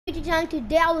YouTube channel.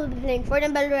 Today I will be playing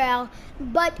Fortnite Battle Royale,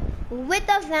 but with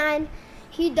a fan.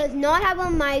 He does not have a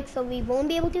mic, so we won't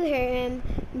be able to hear him.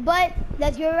 But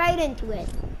let's get right into it.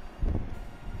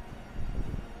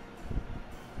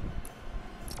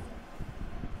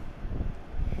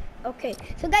 Okay,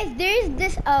 so guys, there is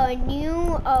this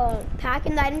new pack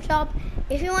in the item shop.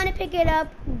 If you want to pick it up,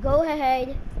 go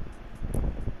ahead.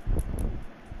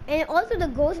 And also the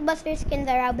Ghostbuster skins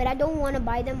are out, but I don't want to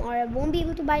buy them, or I won't be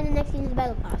able to buy the next season's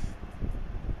battle pass.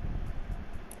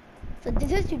 So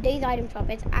this is today's item shop.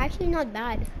 It's actually not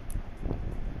bad.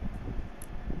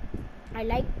 I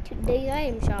like today's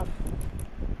item shop.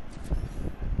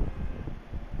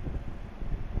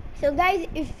 So guys,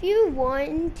 if you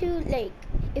want to,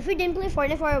 if you didn't play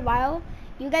Fortnite for a while,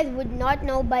 you guys would not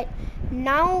know, but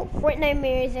now Fortnite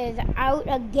Mirrors is out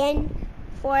again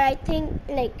for, I think,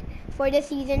 for the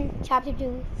season, chapter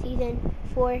 2, season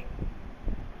 4.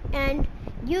 And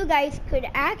you guys could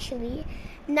actually,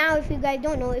 now if you guys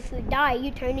don't know, if you die,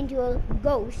 you turn into a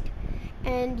ghost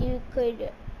and you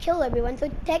could kill everyone.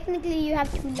 So technically you have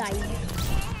 2 lives.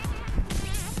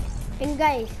 And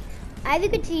guys, as you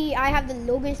can see, I have the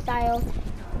Logan style.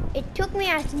 It took me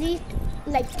at least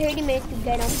 30 minutes to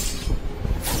get him.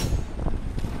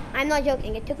 I'm not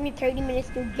joking. It took me 30 minutes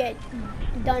to get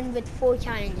done with 4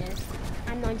 challenges.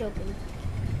 I'm not joking.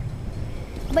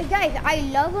 But guys, I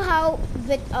love how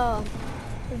with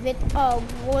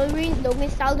Wolverine's Logan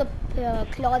style, the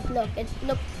claws look. It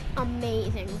looks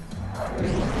amazing.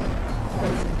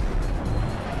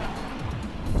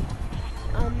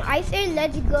 I say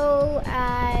let's go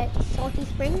at Salty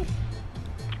Springs.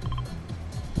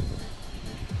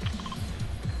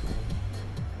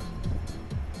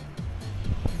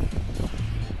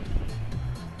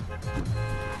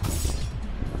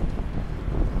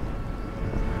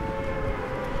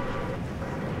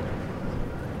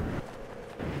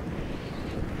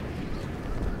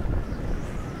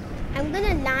 I'm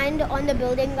gonna land on the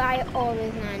building I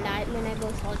always land at when I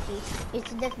go salty.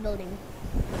 It's this building.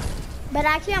 But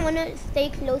actually I wanna stay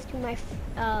close to my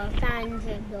fans'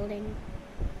 building.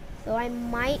 So I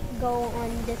might go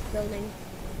on this building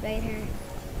right here.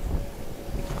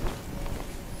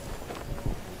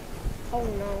 Oh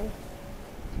no.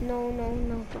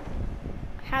 No.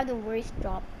 I have the worst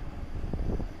drop.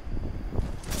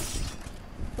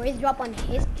 Worst drop on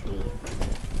history.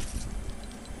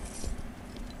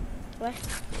 What?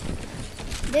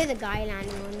 There's a guy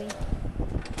landing on me.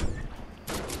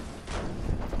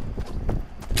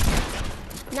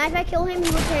 Now if I kill him, he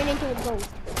will turn into a ghost.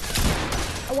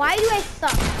 Why do I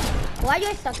suck? Why do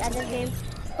I suck at this game?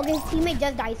 Okay, his teammate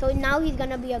just died, so now he's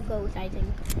gonna be a ghost, I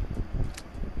think.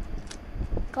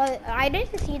 Cause I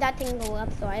didn't see that thing go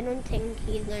up, so I don't think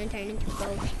he's gonna turn into a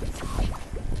ghost.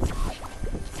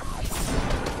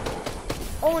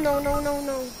 Oh no.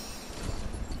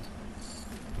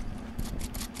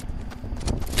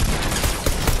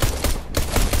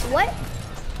 What?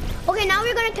 Okay, now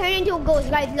we're gonna turn into a ghost,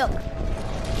 guys, look.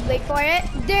 Wait for it.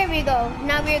 There we go.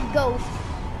 Now we're a ghost.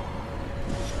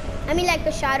 I mean like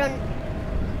a shadow.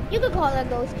 You could call it a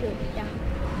ghost too. Yeah.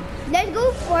 Let's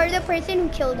go for the person who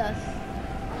killed us.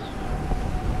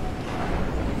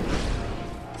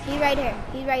 He's right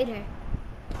here.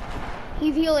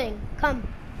 He's healing. Come.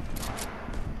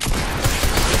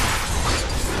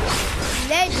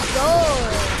 Let's go.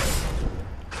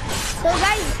 So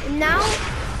guys, now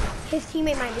his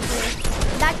teammate might be here.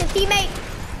 That's his teammate.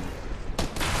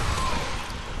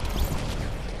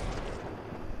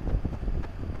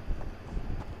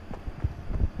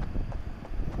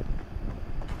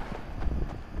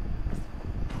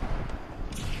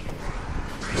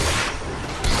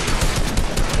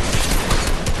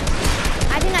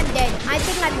 I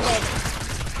think I'm dead.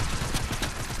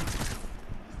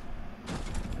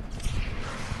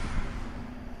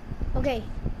 Okay,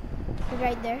 he's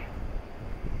right there.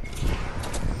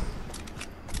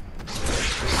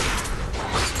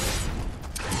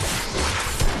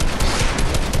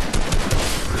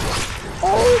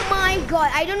 Oh my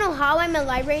god, I don't know how I'm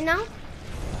alive right now.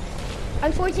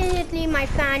 Unfortunately, my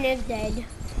fan is dead,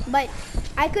 but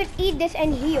I could eat this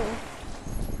and heal.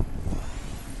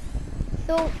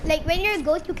 So, when you're a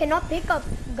ghost, you cannot pick up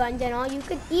guns and all. You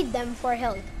could eat them for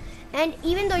health. And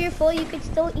even though you're full, you could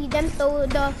still eat them so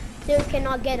the players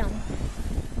cannot get them.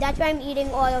 That's why I'm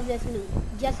eating all of this loot.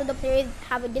 Just so the players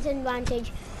have a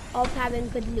disadvantage of having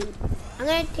good loot. I'm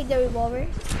gonna take the revolver.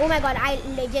 Oh my god, I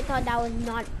legit thought that was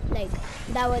not,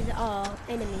 that was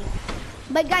enemy.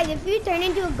 But guys, if you turn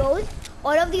into a ghost,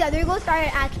 all of the other ghosts are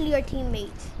actually your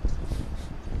teammates.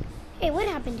 Hey, what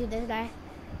happened to this guy?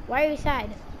 Why are you sad?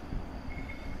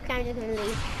 Okay, I'm just gonna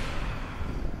leave.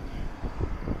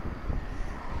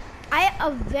 I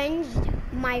avenged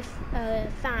my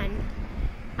fan.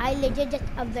 I legit just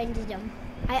avenged them.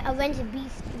 I avenged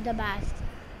Beast the Bast.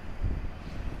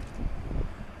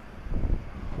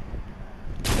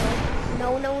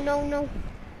 No, no, no, no.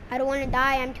 I don't want to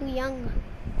die. I'm too young.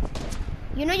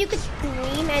 You know you could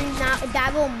scream and now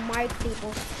that will mark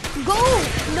people. Go!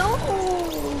 No!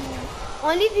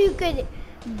 Only if you could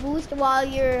boost while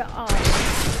you're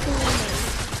screaming.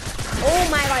 Oh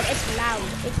my god, it's loud.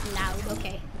 It's loud.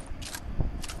 Okay.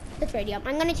 Let's ready up.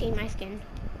 I'm gonna change my skin.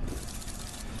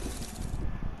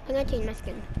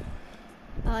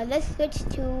 Let's switch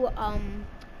to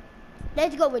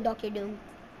let's go with Dr. Doom.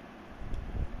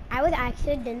 I was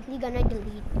accidentally gonna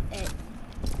delete it.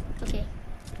 Okay.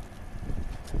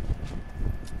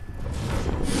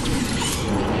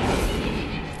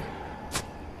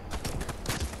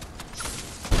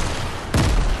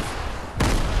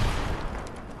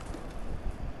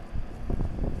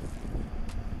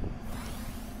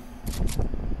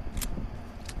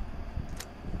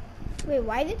 Wait,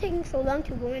 why is it taking so long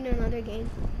to go in another game?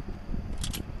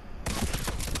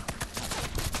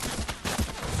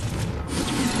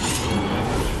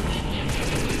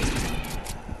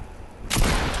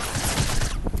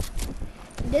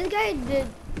 This guy did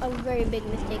a very big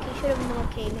mistake. He should have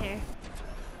not came here.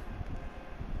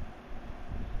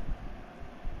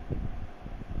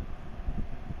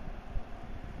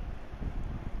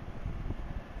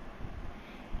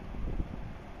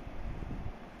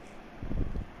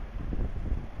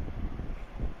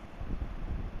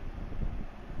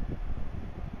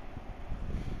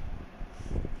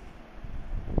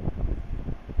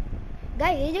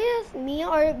 Guys, is it just me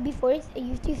or before it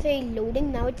used to say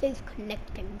loading, now it says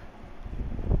connecting?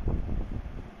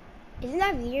 Isn't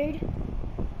that weird?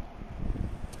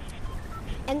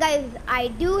 And guys, I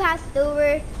do have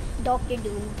silver Dr.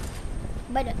 Doom.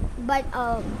 But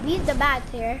Beast the Bat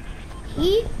here,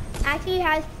 he actually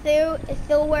has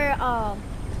silver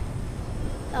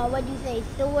what do you say?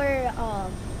 Silver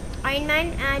Iron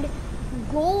Man and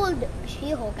gold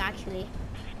She-Hulk actually.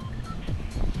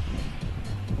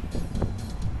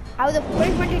 I was the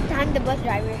first one to time the bus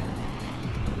driver.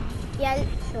 Yeah,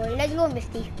 sure. Let's go,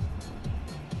 Misty.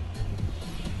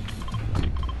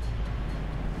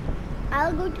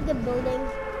 I'll go to the building,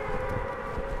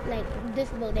 like this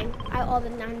building. I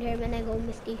always land here when I go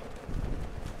Misty.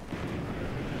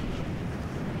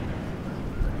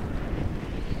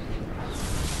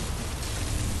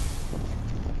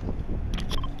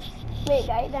 Wait,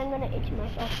 guys, I'm gonna itch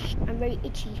myself. I'm very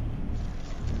itchy.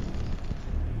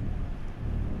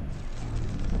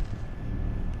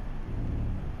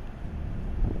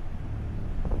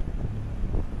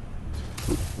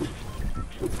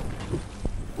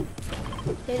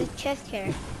 There's a chest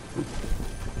here.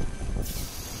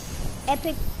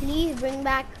 Epic, please bring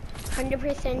back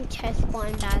 100% chest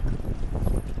spawn back.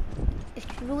 It's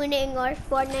ruining our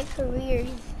Fortnite careers.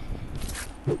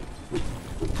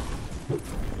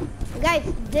 Guys,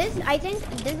 I think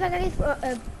this pickaxe is for,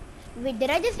 wait, did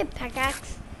I just say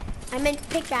pickaxe? I meant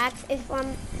pickaxe is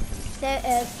from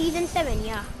season 7,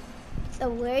 yeah. It's a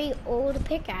very old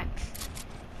pickaxe.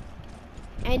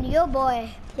 And your boy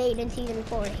played in season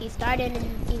 4. He started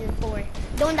in season 4.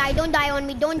 Don't die on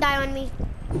me, don't die on me.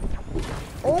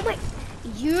 Oh my,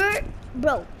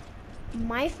 bro,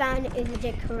 my fan is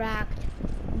legit cracked.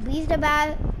 Beast the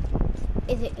Bat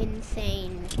is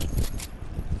insane.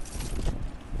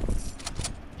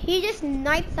 He just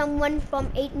sniped someone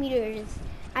from 8 meters.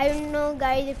 I don't know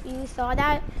guys if you saw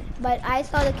that, but I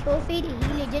saw the kill feed.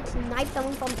 He legit sniped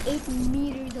someone from 8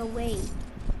 meters away.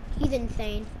 He's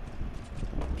insane.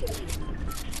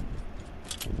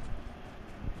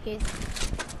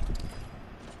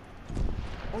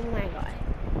 Oh my god.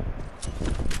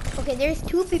 Okay, there's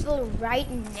 2 people right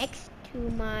next to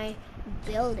my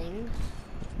building.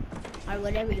 Or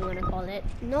whatever you want to call it.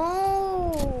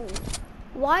 No!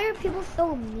 Why are people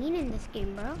so mean in this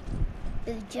game, bro?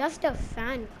 It's just a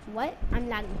fan. What? I'm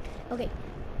lagging. Okay.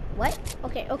 What?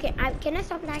 Okay. Can I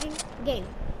stop lagging? Game.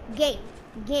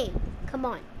 Come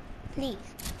on. Please.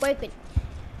 Work with.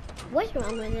 What's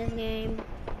wrong with this game?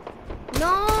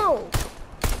 No!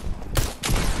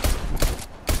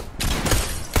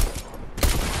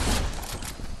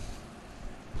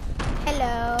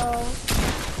 Hello.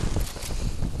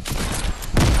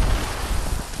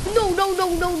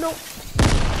 No.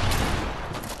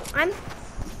 I'm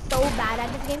so bad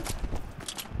at this game.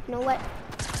 You know what?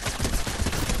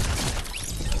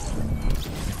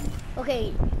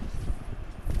 Okay.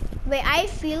 Wait, I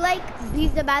feel like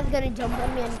Beast the Bat's gonna jump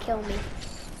on me and kill me.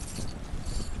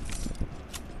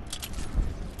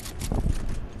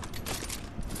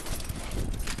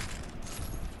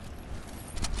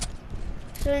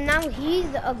 So now he's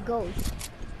a ghost.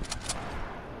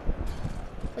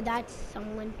 But that's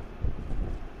someone.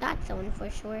 That's someone for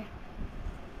sure.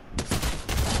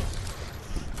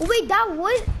 Oh, wait, that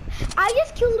was... I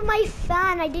just killed my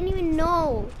fan. I didn't even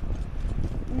know.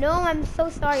 No, I'm so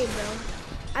sorry, bro.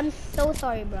 I'm so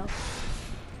sorry, bro.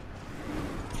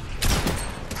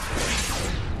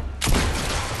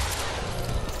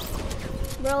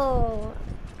 Bro,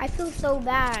 I feel so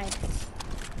bad.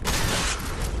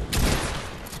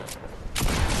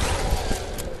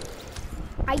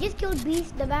 I just killed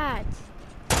Beast the Bat.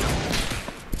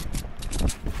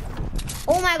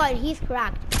 Oh my god, he's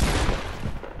cracked.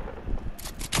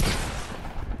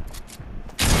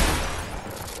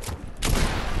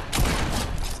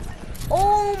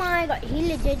 Oh my god, he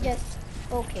legit just...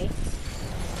 Okay.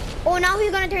 Oh, now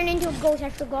he's gonna turn into a ghost, I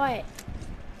forgot.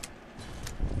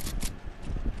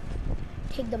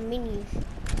 Take the minis.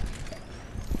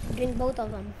 Drink both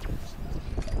of them.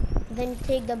 Then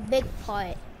take the big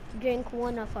pot. Drink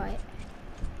one of it.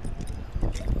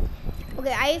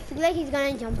 Okay, I feel like he's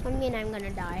gonna jump on me and I'm gonna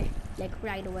die. Like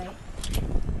right away.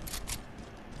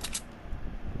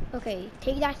 Okay,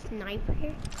 take that sniper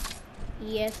here.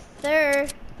 Yes, sir.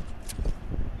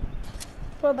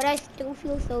 Bro, but I still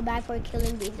feel so bad for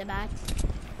killing Beast the Bats.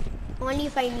 Only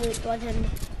if I knew it was him.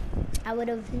 I would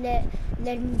have let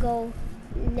him go.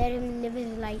 Let him live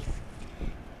his life.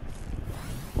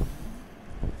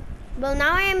 Well,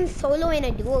 now I am solo in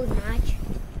a duos match.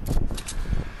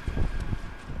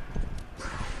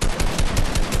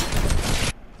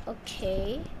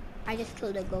 Okay, I just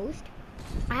killed a ghost.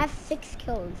 I have 6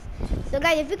 kills. So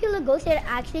guys, if you kill a ghost, it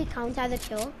actually counts as a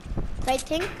kill. So I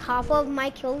think half of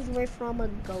my kills were from a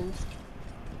ghost.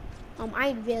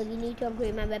 I really need to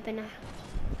upgrade my weapon.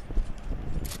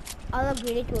 I'll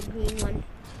upgrade it to a green one.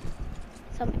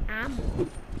 Some ammo.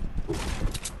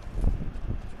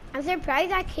 I'm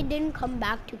surprised that kid didn't come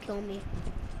back to kill me.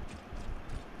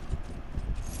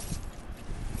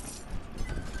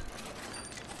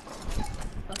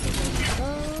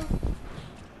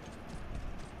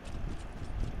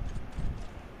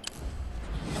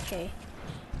 Okay,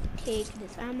 take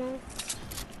this ammo.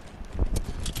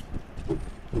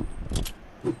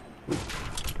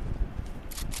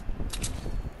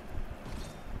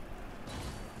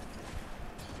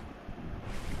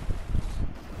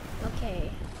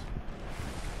 Okay.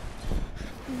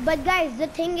 But guys, the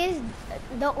thing is,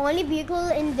 the only vehicle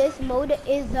in this mode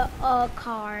is a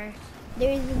car.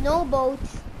 There is no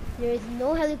boats, there is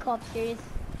no helicopters,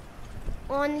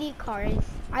 only cars.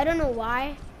 I don't know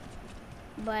why,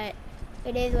 but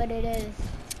it is what it is.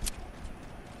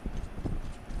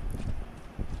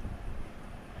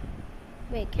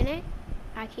 Wait, can I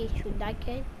actually shoot that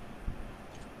kid?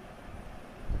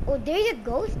 Oh, there's a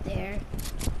ghost there.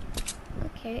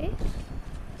 Okay.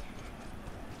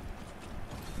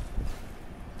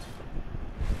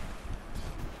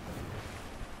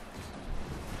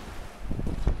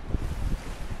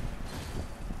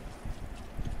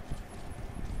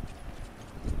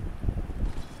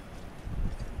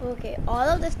 Okay, all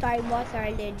of the Starbots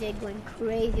are legit going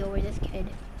crazy over this kid.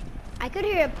 I could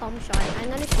hear a pump shot. I'm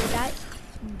gonna shoot that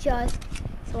just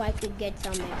so I could get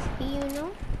some XP, you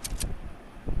know?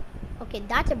 Okay,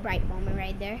 that's a bright bomber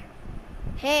right there.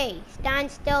 Hey, stand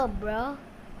still, bro.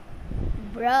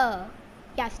 Bro.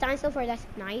 Yeah, stand still for the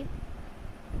snipe.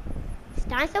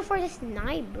 Stand still for the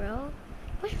snipe, bro.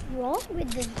 What's wrong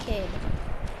with this kid?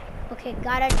 Okay,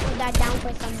 gotta put that down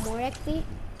for some more XP.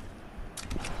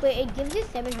 Wait, it gives you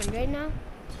 700 now?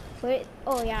 Wait,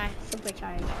 oh yeah,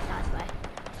 supercharged, that's why.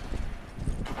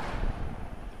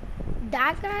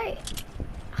 That guy,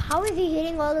 how is he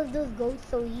hitting all of those ghosts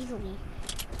so easily?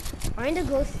 Aren't the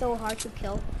ghosts so hard to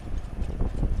kill?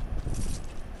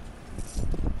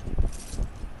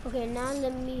 Okay, now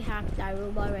let me hack that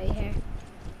robot right here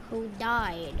who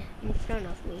died in front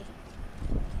of me.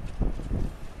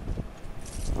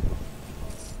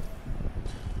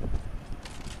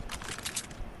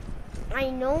 I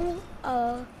know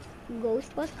a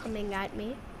ghost was coming at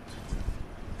me.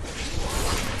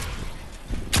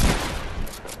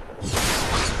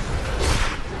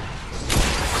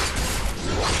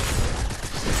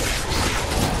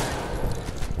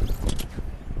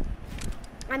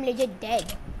 I'm legit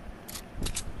dead.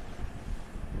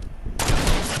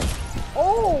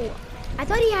 Oh, I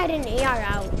thought he had an AR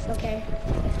out. Okay.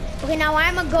 Okay, now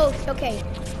I'm a ghost. Okay.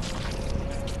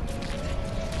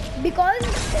 Because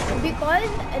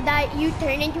that you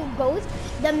turn into a ghost,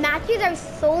 the matches are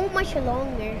so much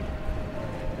longer.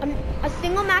 A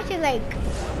single match is like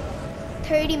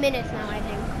 30 minutes now, I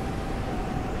think.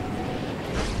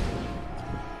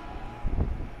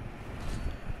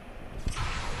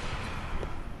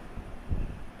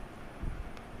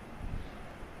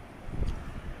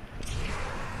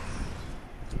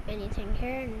 anything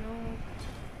here? No.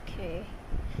 Okay.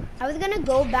 I was gonna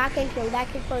go back and kill that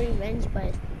kid for revenge,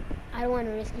 but I don't want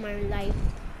to risk my life.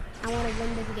 I want to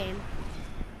win this game.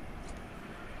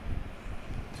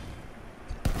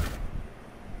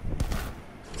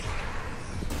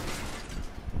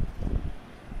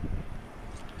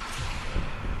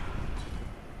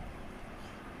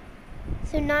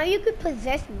 So now you could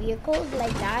possess vehicles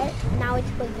like that. Now it's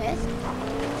possessed.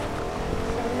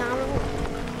 So now,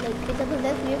 like, it's a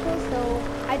possessed vehicle, so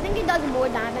I think it does more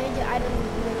damage. I don't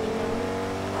really know.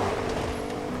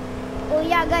 Oh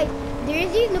yeah, guys,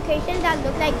 there's these locations that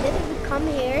look like this. If you come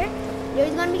here,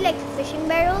 there's gonna be like fishing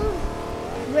barrels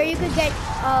where you could get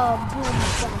boom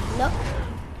from. Look.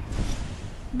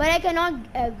 But I cannot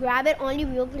grab it. Only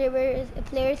real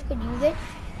players could use it.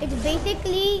 It's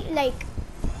basically like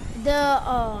the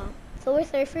Silver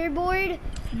Surfer board,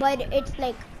 but it's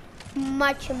like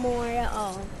much more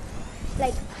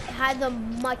like it has a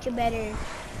much better,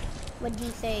 what do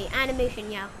you say,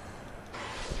 animation. Yeah.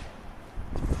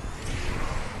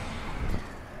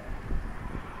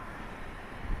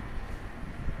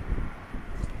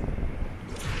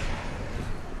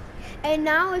 And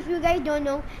now, if you guys don't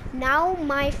know, now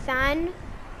my fan,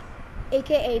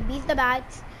 aka Beast the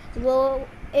Bats,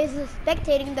 is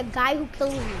spectating the guy who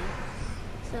killed me.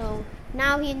 So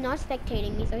now he's not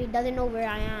spectating me, so he doesn't know where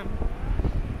I am.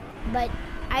 But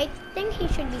I think he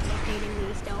should be spectating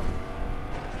me still.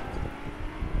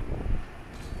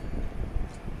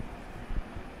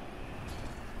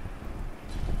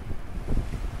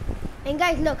 And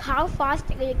guys, look how fast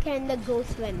can the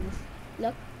ghost swims.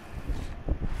 Look.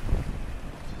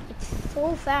 It's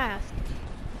so fast.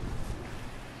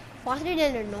 Faster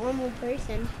than a normal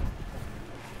person.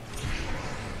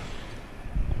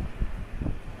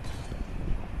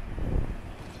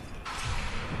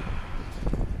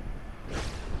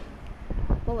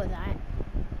 What was that?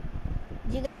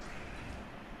 Did you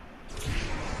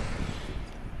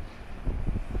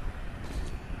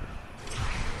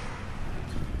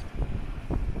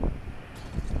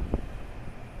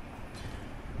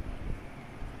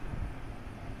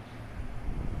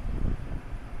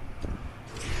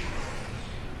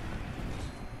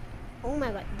Oh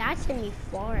my god, that sent me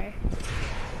far.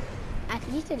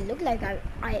 At least it looked like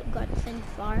I got sent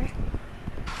far.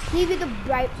 Please be the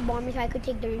bright bomber so I could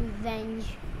take the revenge.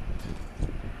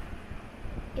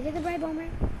 Is it the bright bomber?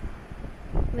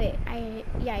 Wait,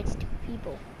 yeah, it's 2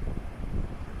 people.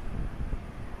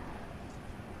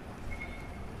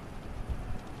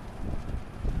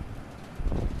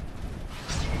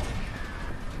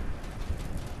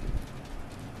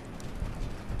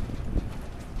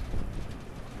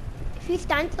 If you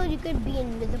stand still, you could be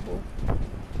invisible.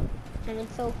 And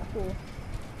it's so cool.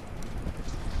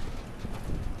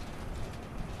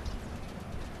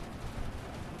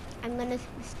 I'm gonna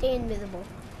stay invisible.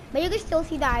 But you can still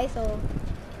see the eye, so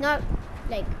not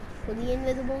like fully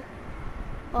invisible.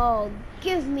 Oh,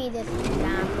 give me this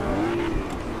Lambo.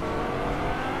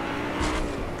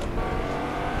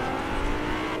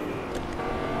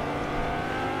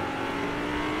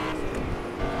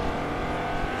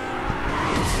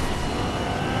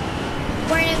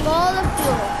 Burning all the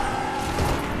fuel.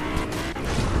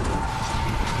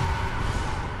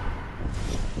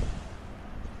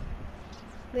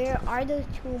 Where are those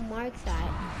 2 marks at?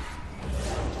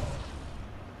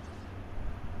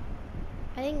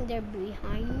 I think they're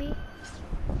behind me.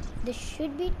 There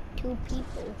should be 2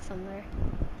 people somewhere.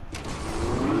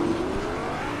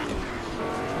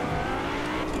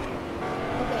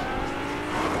 Okay.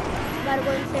 Gotta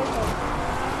go in circle.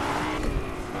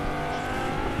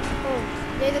 Oh,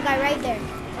 there's a guy right there.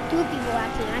 2 people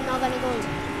actually. I'm not gonna go,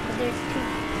 but there's 2.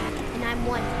 And I'm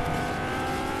 1.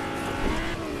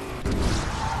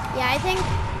 Yeah, I think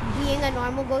being a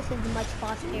normal ghost is much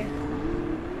faster.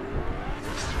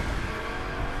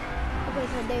 Okay,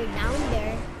 so they're down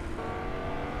there.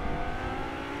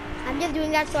 I'm just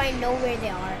doing that so I know where they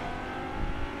are.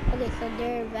 Okay, so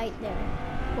they're right there.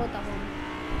 Both of them.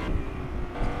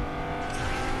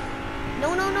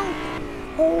 No, no, no.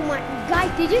 Oh my,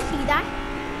 guys, did you see that?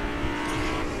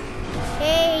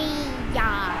 Hey,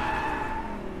 yeah.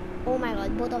 Oh my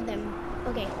god, both of them.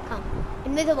 Okay, come.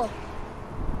 Invisible.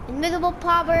 Invisible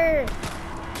power!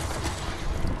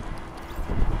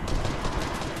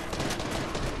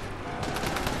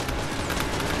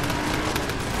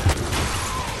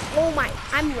 Oh my,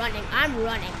 I'm running.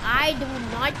 I do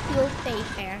not feel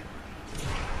safe here.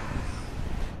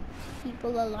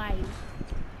 People alive.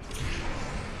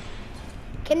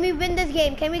 Can we win this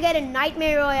game? Can we get a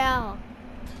Nightmare Royale?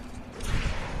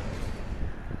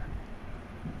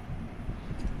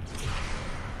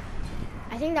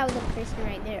 I think that was a person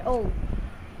right there. Oh.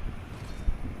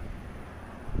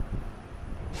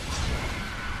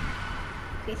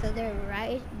 Okay, so they're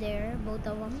right there, both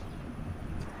of them.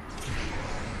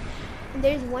 And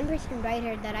there's one person right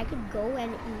here that I could go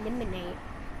and eliminate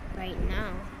right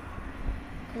now.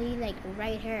 He's like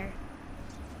right here.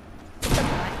 It's a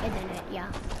bot, isn't it? Yeah.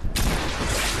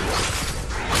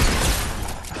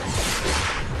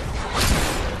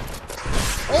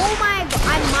 Oh my god,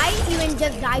 I might even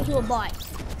just die to a bot.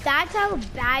 That's how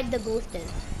bad the ghost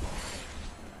is.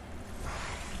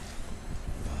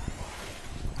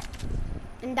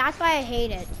 And that's why I hate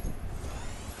it.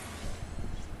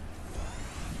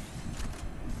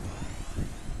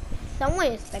 Someone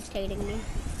is spectating me.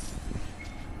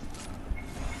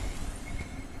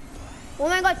 Oh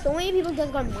my god, so many people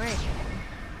just got marked.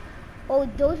 Oh,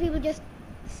 those people just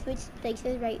switched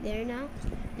places right there now.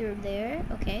 They're there,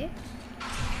 okay.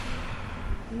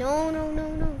 No.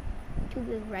 Two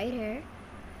people right here.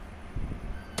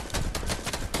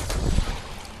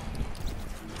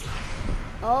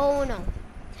 Oh no.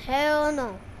 Hell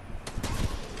no.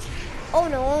 Oh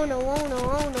no.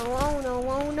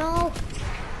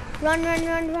 Run.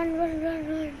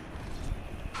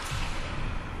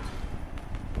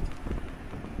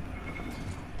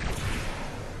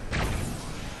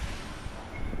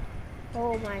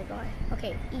 Oh my god.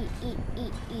 Okay, eat.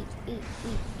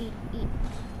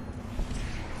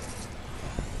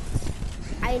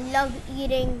 I love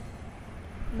eating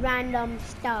random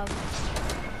stuff.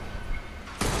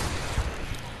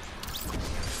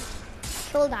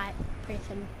 Kill that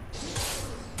person.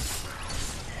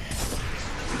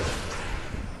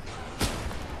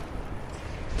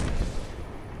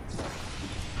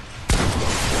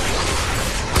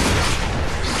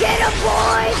 Get him,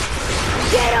 boys!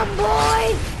 Get him,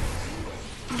 boys!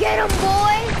 Get him,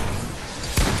 boys!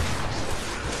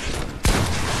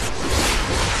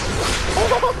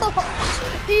 Oh,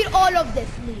 eat all of this,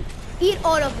 please. Eat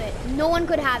all of it. No one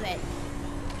could have it.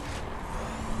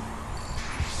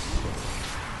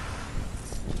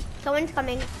 Someone's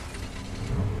coming.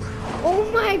 Oh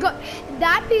my god.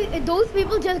 Those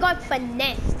people just got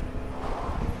finessed.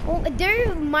 Oh, they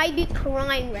might be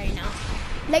crying right now.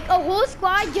 Like a whole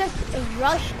squad just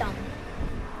rushed them.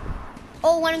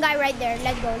 Oh, one guy right there.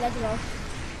 Let's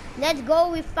go.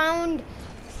 We found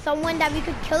someone that we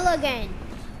could kill again.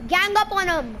 Gang up on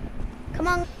him. Come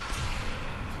on.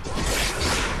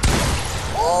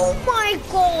 Oh my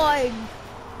god.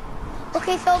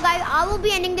 Okay, so guys, I will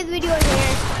be ending this video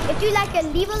here. If you like it,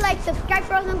 leave a like, subscribe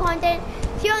for awesome content.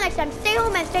 See you next time. Stay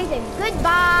home and stay safe.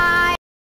 Goodbye.